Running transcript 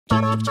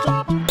Doctor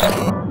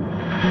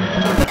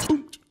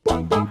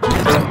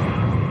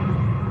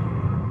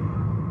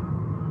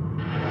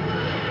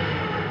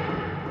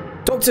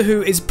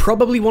Who is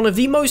probably one of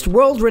the most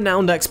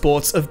world-renowned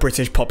exports of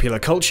British popular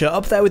culture,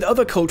 up there with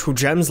other cultural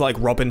gems like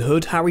Robin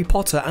Hood, Harry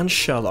Potter and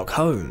Sherlock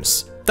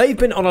Holmes. They've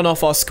been on and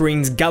off our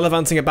screens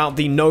gallivanting about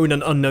the known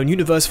and unknown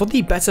universe for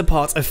the better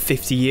part of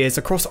 50 years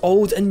across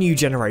old and new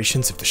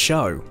generations of the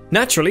show.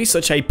 Naturally,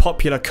 such a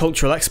popular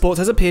cultural export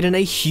has appeared in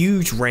a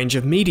huge range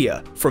of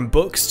media, from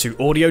books to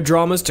audio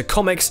dramas to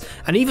comics,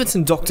 and even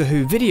some Doctor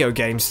Who video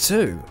games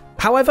too.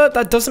 However,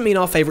 that doesn't mean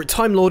our favourite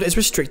Time Lord is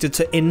restricted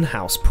to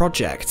in-house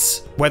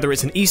projects. Whether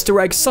it's an Easter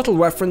egg, subtle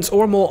reference,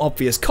 or a more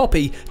obvious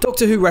copy,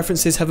 Doctor Who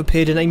references have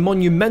appeared in a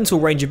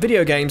monumental range of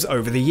video games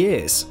over the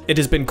years. It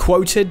has been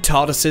quoted,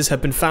 TARDISes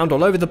have been found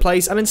all over the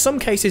place, and in some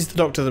cases the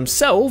Doctor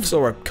themselves,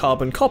 or a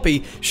carbon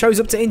copy,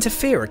 shows up to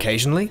interfere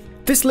occasionally.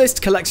 This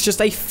list collects just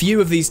a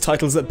few of these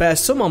titles that bear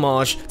some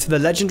homage to the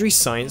legendary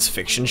science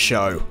fiction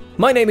show.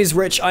 My name is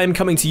Rich, I am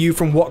coming to you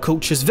from What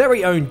Culture's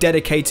very own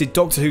dedicated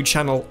Doctor Who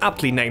channel,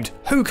 aptly named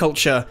Who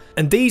Culture,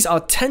 and these are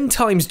 10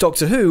 times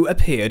Doctor Who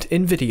appeared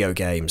in video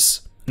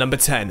games. Number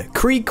 10.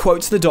 Krieg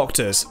quotes the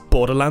Doctors,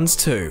 Borderlands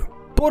 2.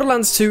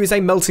 Borderlands 2 is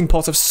a melting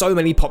pot of so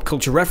many pop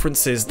culture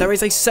references, there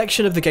is a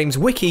section of the game's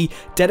wiki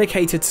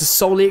dedicated to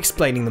solely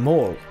explaining them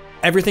all.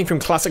 Everything from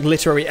classic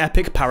literary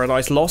epic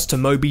Paradise Lost to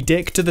Moby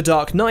Dick to The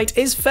Dark Knight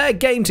is fair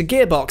game to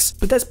Gearbox,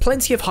 but there's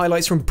plenty of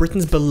highlights from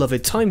Britain's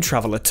beloved time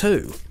traveller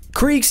too.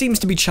 Krieg seems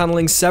to be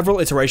channeling several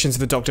iterations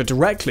of the Doctor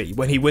directly.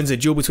 When he wins a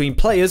duel between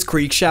players,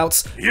 Krieg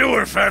shouts, "You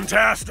were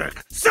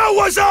fantastic! So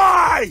was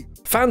I!"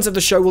 Fans of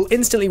the show will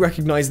instantly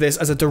recognise this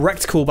as a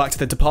direct callback to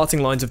the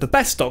departing lines of the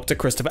best Doctor,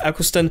 Christopher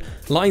Eccleston,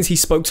 lines he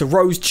spoke to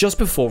Rose just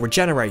before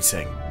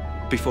regenerating.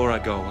 "Before I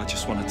go, I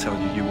just want to tell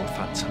you were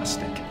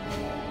fantastic.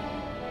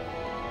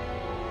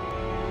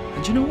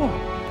 And you know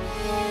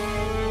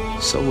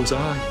what? So was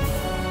I."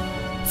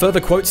 Further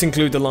quotes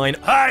include the line,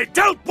 "I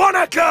don't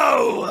wanna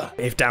go!"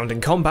 if downed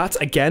in combat,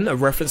 again a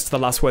reference to the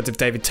last words of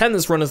David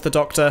Tennant's run as the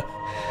Doctor.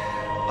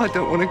 "I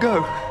don't wanna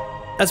go."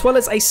 As well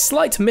as a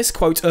slight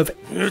misquote of,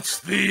 "It's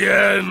the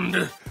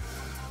end,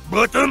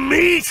 but the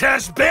meat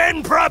has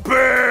been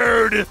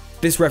prepared."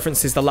 This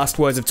references the last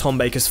words of Tom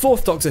Baker's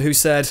fourth Doctor, who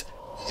said,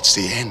 "It's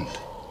the end,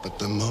 but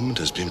the moment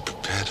has been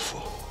prepared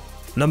for."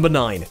 Number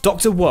 9.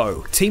 Dr.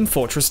 Woe, Team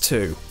Fortress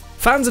 2.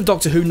 Fans of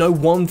Doctor Who know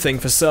one thing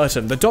for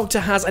certain, the Doctor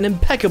has an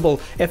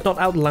impeccable, if not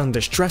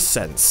outlandish, dress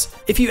sense.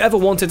 If you ever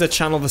wanted to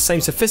channel the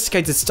same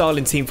sophisticated style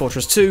in Team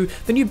Fortress 2,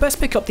 then you'd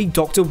best pick up the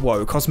Dr.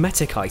 Woe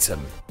cosmetic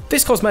item.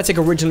 This cosmetic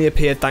originally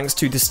appeared thanks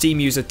to the Steam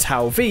user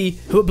TauV,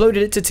 who uploaded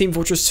it to Team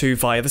Fortress 2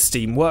 via the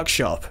Steam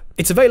Workshop.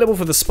 It's available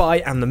for the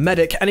Spy and the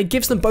Medic, and it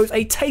gives them both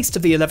a taste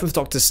of the 11th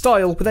Doctor's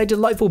style with a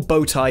delightful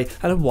bow tie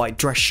and a white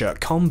dress shirt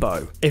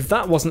combo. If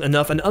that wasn't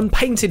enough, an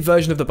unpainted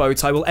version of the bow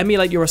tie will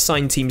emulate your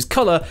assigned team's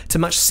colour to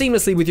match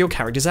seamlessly with your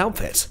character's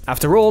outfit.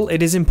 After all,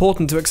 it is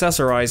important to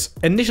accessorise.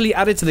 Initially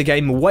added to the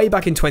game way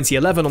back in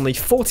 2011 on the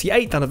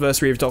 48th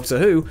anniversary of Doctor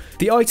Who,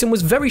 the item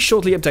was very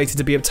shortly updated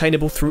to be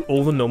obtainable through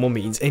all the normal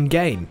means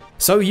in-game.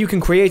 So you can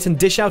create and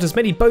dish out as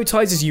many bow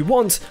ties as you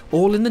want,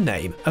 all in the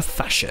name of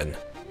fashion.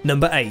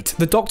 Number 8.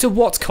 The Dr.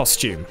 Watt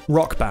costume,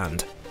 Rock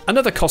Band.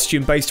 Another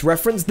costume-based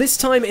reference, this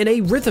time in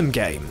a rhythm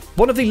game.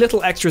 One of the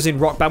little extras in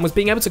Rock Band was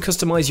being able to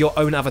customise your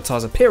own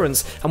avatar's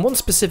appearance, and one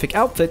specific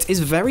outfit is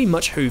very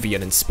much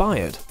Whovian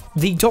inspired.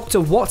 The Dr.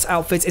 Watt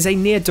outfit is a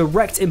near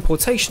direct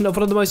importation of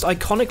one of the most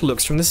iconic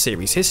looks from the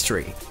series'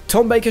 history.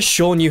 Tom Baker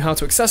sure knew how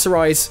to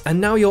accessorise,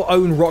 and now your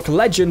own rock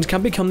legend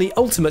can become the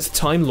ultimate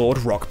Time Lord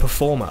rock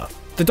performer.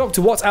 The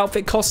Dr. Watt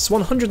outfit costs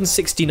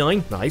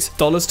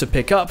 $169 to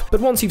pick up,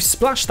 but once you've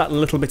splashed that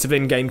little bit of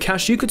in-game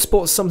cash, you could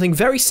sport something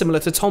very similar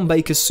to Tom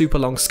Baker's super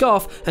long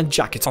scarf and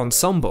jacket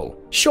ensemble.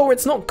 Sure,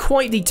 it's not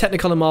quite the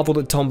Technicolor marvel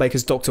that Tom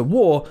Baker's Doctor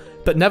wore,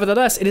 but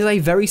nevertheless, it is a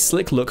very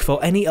slick look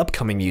for any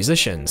upcoming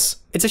musicians.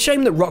 It's a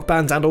shame that Rock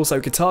Band and also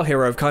Guitar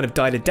Hero have kind of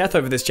died a death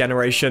over this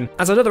generation,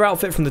 as another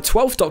outfit from the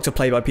 12th Doctor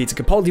played by Peter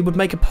Capaldi would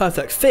make a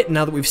perfect fit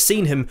now that we've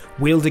seen him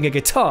wielding a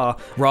guitar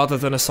rather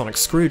than a sonic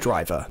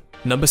screwdriver.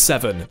 Number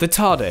 7. The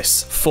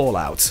TARDIS,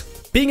 Fallout.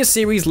 Being a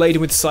series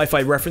laden with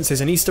sci-fi references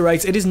and Easter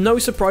eggs, it is no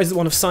surprise that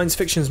one of science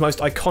fiction's most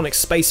iconic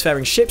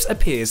spacefaring ships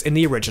appears in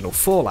the original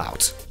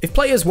Fallout. If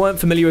players weren't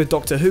familiar with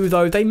Doctor Who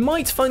though, they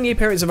might find the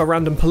appearance of a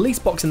random police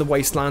box in the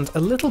wasteland a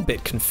little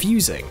bit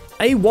confusing.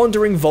 A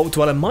wandering vault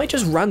dweller might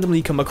just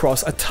randomly come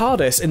across a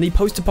TARDIS in the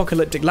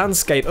post-apocalyptic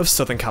landscape of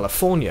Southern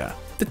California.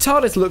 The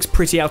TARDIS looks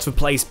pretty out of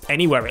place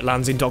anywhere it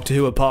lands in Doctor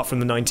Who apart from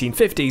the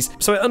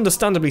 1950s, so it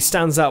understandably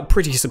stands out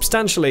pretty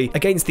substantially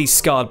against the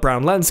scarred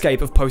brown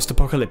landscape of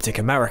post-apocalyptic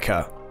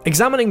America.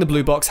 Examining the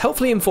blue box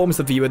helpfully informs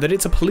the viewer that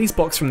it's a police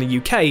box from the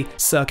UK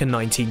circa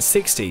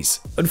 1960s.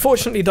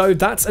 Unfortunately though,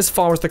 that's as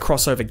far as the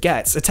crossover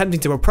gets. Attempting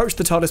to approach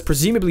the TARDIS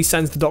presumably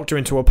sends the Doctor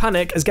into a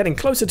panic, as getting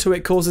closer to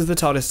it causes the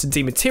TARDIS to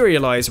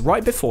dematerialise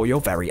right before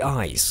your very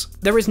eyes.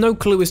 There is no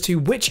clue as to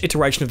which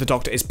iteration of the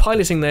Doctor is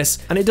piloting this,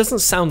 and it doesn't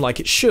sound like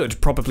it should,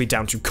 probably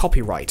down to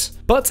copyright.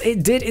 But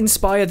it did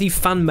inspire the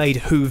fan-made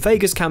Who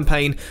Vegas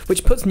campaign,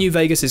 which puts New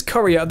Vegas'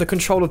 courier at the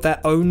control of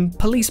their own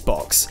police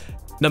box.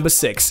 Number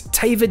 6.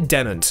 Tavid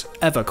Tennant,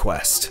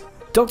 EverQuest.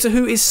 Doctor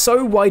Who is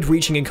so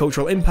wide-reaching in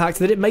cultural impact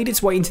that it made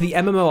its way into the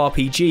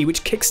MMORPG,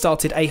 which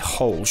kickstarted a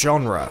whole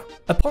genre.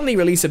 Upon the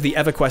release of the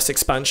EverQuest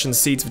expansion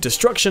Seeds of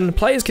Destruction,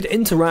 players could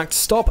interact,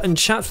 stop and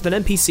chat with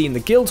an NPC in the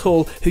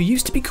Guildhall who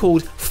used to be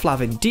called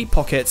Flavin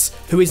Deeppockets,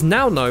 who is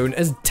now known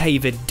as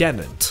Tavid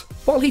Tennant.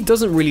 While he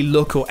doesn't really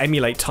look or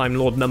emulate Time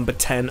Lord Number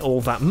 10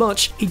 all that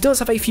much, he does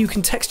have a few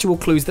contextual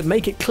clues that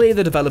make it clear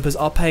the developers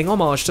are paying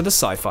homage to the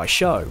sci-fi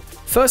show.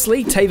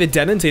 Firstly, Tavid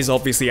Tennant is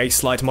obviously a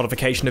slight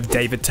modification of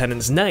David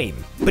Tennant's name,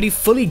 but he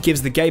fully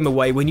gives the game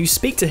away when you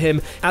speak to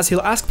him, as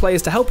he'll ask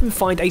players to help him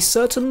find a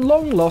certain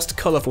long-lost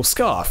colourful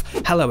scarf.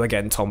 Hello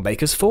again, Tom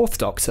Baker's fourth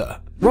Doctor.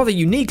 Rather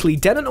uniquely,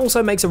 Tennant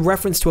also makes a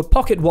reference to a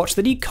pocket watch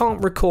that he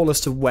can't recall as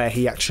to where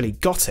he actually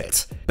got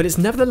it, but it's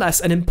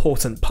nevertheless an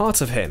important part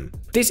of him.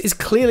 This is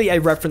clearly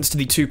a reference to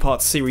the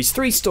two-part Series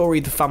 3 story,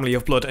 The Family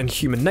of Blood and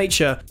Human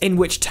Nature, in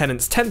which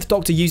Tennant's 10th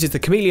Doctor uses the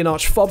chameleon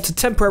arch-fob to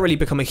temporarily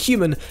become a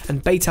human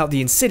and bait out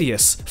the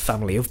insidious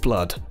Family of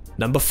Blood.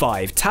 Number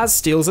 5. Taz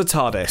steals a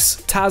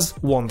TARDIS. Taz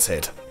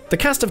Wanted. The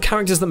cast of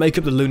characters that make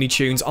up the Looney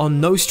Tunes are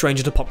no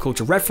stranger to pop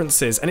culture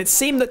references, and it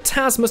seemed that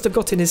Taz must have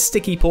gotten his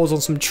sticky paws on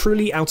some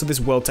truly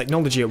out-of-this-world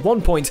technology at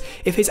one point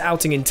if his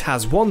outing in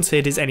Taz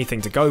Wanted is anything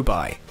to go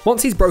by.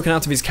 Once he's broken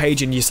out of his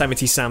cage in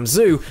Yosemite Sam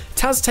Zoo,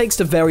 Taz takes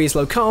to various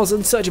locales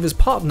in search of his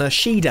partner,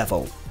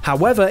 She-Devil.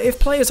 However, if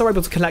players are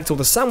able to collect all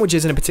the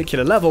sandwiches in a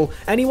particular level,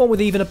 anyone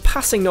with even a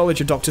passing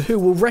knowledge of Doctor Who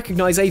will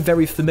recognise a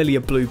very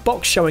familiar blue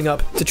box showing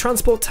up to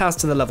transport Taz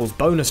to the level's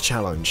bonus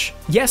challenge.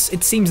 Yes,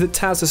 it seems that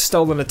Taz has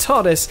stolen a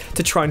TARDIS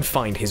to try and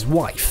find his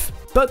wife.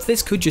 But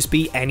this could just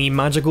be any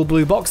magical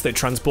blue box that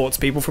transports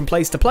people from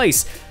place to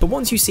place, but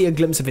once you see a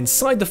glimpse of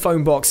inside the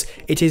phone box,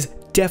 it is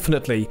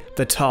definitely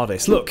the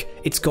TARDIS. Look,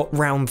 it's got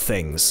round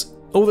things.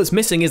 All that's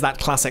missing is that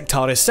classic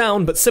TARDIS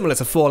sound, but similar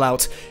to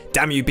Fallout.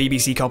 Damn you,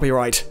 BBC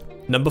copyright.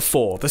 Number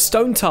 4. The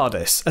Stone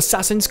TARDIS,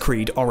 Assassin's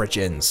Creed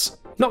Origins.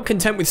 Not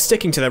content with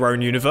sticking to their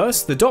own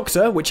universe, the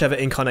Doctor, whichever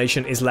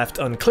incarnation is left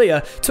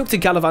unclear, took to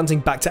gallivanting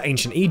back to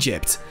ancient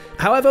Egypt.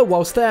 However,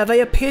 whilst there,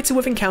 they appear to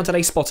have encountered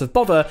a spot of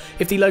bother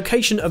if the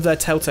location of their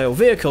telltale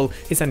vehicle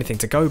is anything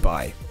to go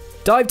by.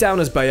 Dive down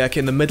as Bayek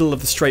in the middle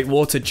of the straight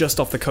water just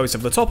off the coast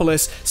of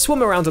Letopolis,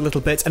 swim around a little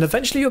bit, and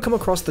eventually you'll come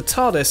across the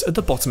TARDIS at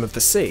the bottom of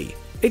the sea.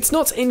 It's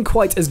not in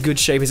quite as good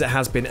shape as it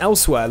has been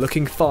elsewhere,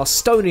 looking far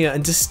stonier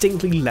and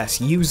distinctly less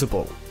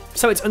usable.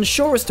 So it's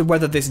unsure as to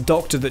whether this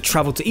Doctor that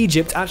travelled to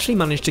Egypt actually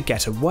managed to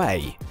get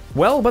away.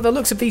 Well, by the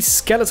looks of these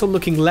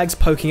skeletal-looking legs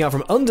poking out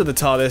from under the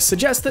TARDIS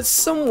suggests that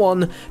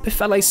someone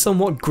befell a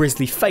somewhat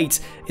grisly fate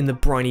in the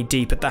briny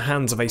deep at the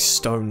hands of a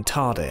stone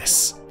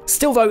TARDIS.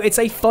 Still though, it's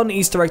a fun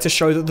Easter egg to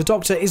show that the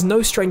Doctor is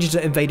no stranger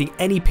to invading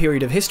any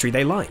period of history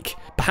they like.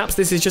 Perhaps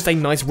this is just a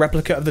nice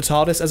replica of the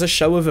TARDIS as a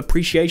show of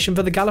appreciation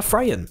for the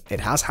Gallifreyan. It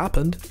has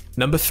happened.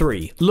 Number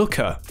 3.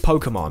 Looker,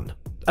 Pokemon.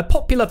 A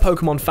popular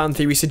Pokemon fan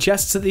theory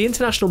suggests that the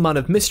International Man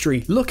of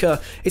Mystery, Looker,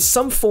 is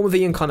some form of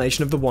the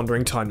incarnation of the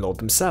Wandering Time Lord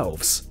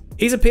themselves.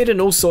 He's appeared in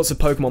all sorts of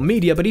Pokemon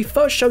media, but he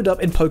first showed up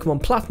in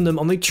Pokemon Platinum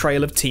on the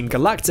trail of Team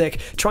Galactic,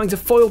 trying to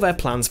foil their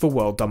plans for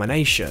world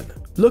domination.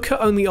 Looker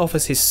only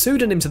offers his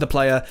pseudonym to the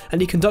player,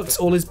 and he conducts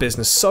all his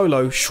business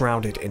solo,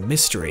 shrouded in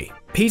mystery.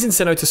 He's in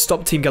Sinnoh to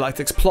stop Team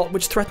Galactic's plot,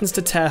 which threatens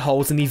to tear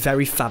holes in the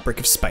very fabric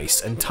of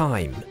space and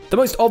time. The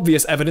most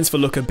obvious evidence for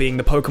Looker being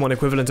the Pokemon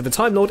equivalent of a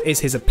Time Lord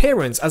is his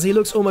appearance, as he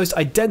looks almost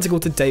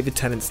identical to David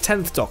Tennant's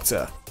 10th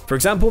Doctor. For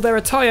example, their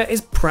attire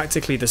is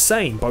practically the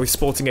same, both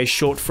sporting a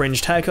short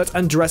fringed haircut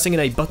and dressing in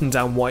a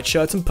button-down white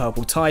shirt and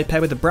purple tie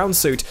paired with a brown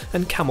suit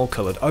and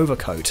camel-coloured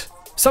overcoat.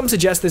 Some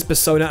suggest this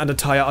persona and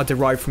attire are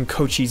derived from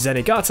Koichi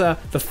Zenigata,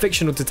 the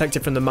fictional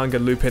detective from the manga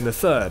Lupin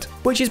III,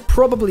 which is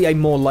probably a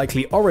more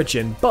likely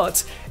origin,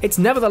 but it's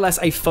nevertheless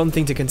a fun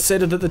thing to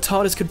consider that the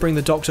TARDIS could bring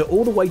the Doctor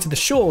all the way to the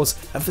shores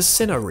of the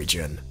Sinnoh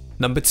region.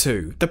 Number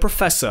 2. The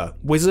Professor,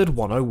 Wizard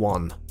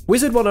 101.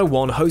 Wizard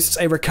 101 hosts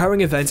a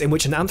recurring event in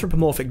which an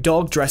anthropomorphic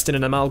dog dressed in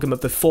an amalgam of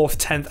the 4th,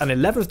 10th and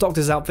 11th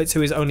Doctor's outfits,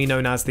 who is only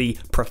known as the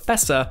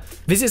Professor,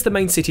 visits the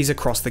main cities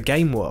across the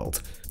game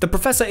world. The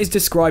Professor is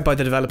described by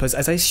the developers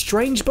as a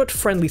strange but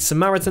friendly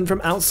Samaritan from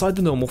outside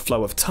the normal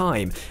flow of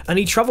time, and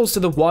he travels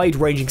to the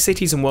wide-ranging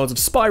cities and worlds of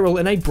Spiral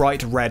in a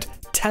bright red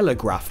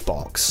telegraph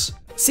box.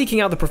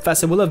 Seeking out the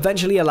Professor will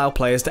eventually allow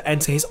players to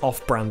enter his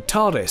off-brand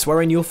TARDIS,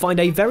 wherein you'll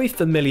find a very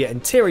familiar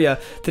interior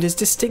that is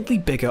distinctly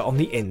bigger on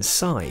the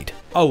inside.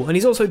 Oh, and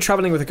he's also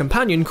travelling with a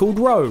companion called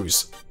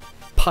Rose.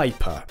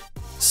 Piper.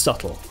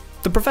 Subtle.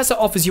 The Professor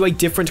offers you a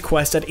different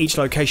quest at each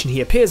location he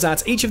appears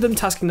at, each of them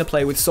tasking the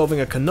player with solving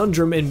a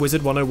conundrum in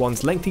Wizard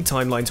 101's lengthy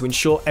timeline to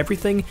ensure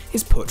everything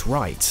is put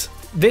right.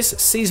 This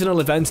seasonal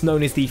event,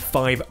 known as the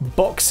 5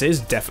 Boxes,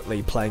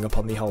 definitely playing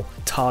upon the whole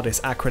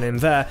TARDIS acronym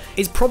there,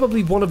 is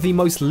probably one of the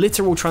most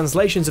literal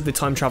translations of the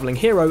time-travelling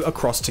hero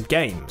across to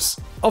games,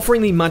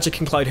 offering the Magic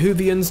and Clyde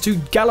Whovians to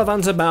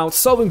gallivant about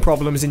solving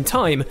problems in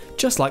time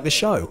just like the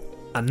show.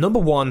 And number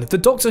 1, the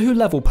Doctor Who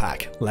level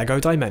pack, LEGO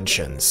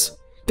Dimensions.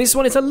 This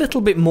one is a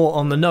little bit more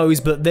on the nose,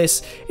 but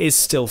this is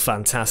still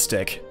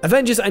fantastic.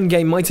 Avengers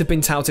Endgame might have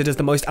been touted as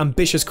the most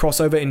ambitious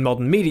crossover in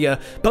modern media,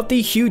 but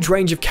the huge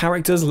range of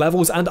characters,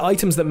 levels, and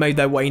items that made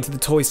their way into the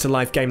Toys to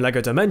Life game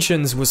LEGO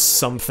Dimensions was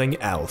something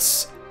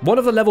else. One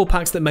of the level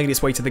packs that made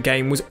its way to the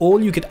game was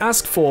all you could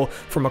ask for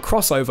from a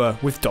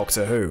crossover with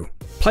Doctor Who.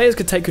 Players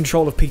could take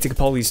control of Peter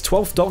Capaldi's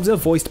 12th Doctor,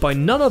 voiced by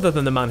none other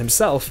than the man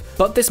himself,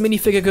 but this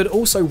minifigure could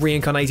also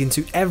reincarnate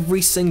into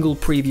every single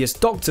previous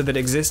Doctor that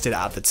existed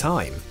at the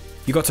time.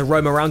 You got to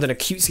roam around in a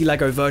cutesy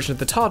LEGO version of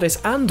the TARDIS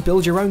and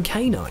build your own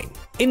canine.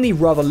 In the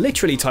rather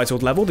literally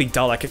titled level, the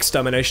Dalek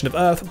Extermination of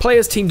Earth,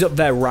 players teamed up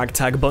their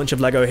ragtag bunch of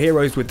LEGO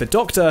heroes with the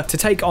Doctor to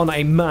take on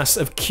a mass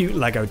of cute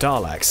LEGO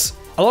Daleks.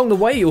 Along the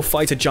way, you'll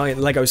fight a giant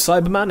LEGO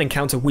Cyberman,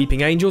 encounter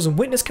weeping angels, and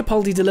witness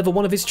Capaldi deliver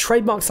one of his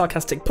trademark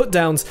sarcastic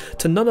put-downs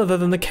to none other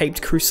than the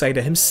Caped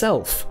Crusader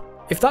himself.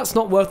 If that's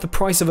not worth the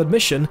price of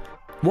admission,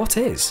 what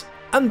is?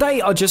 And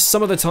they are just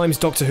some of the times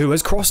Doctor Who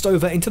has crossed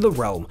over into the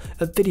realm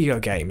of video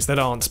games that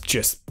aren't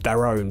just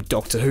their own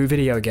Doctor Who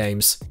video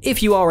games.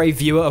 If you are a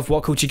viewer of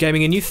What Culture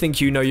Gaming and you think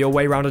you know your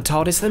way around a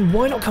TARDIS, then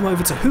why not come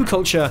over to Who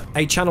Culture,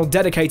 a channel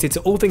dedicated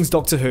to all things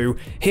Doctor Who,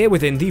 here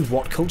within the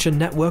What Culture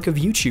network of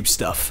YouTube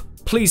stuff.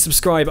 Please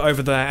subscribe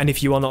over there, and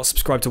if you are not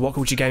subscribed to What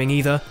Culture Gaming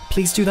either,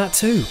 please do that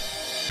too.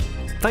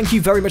 Thank you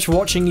very much for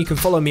watching. You can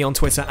follow me on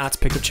Twitter at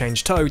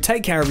PickupChangeToe.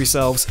 Take care of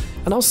yourselves,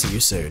 and I'll see you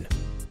soon.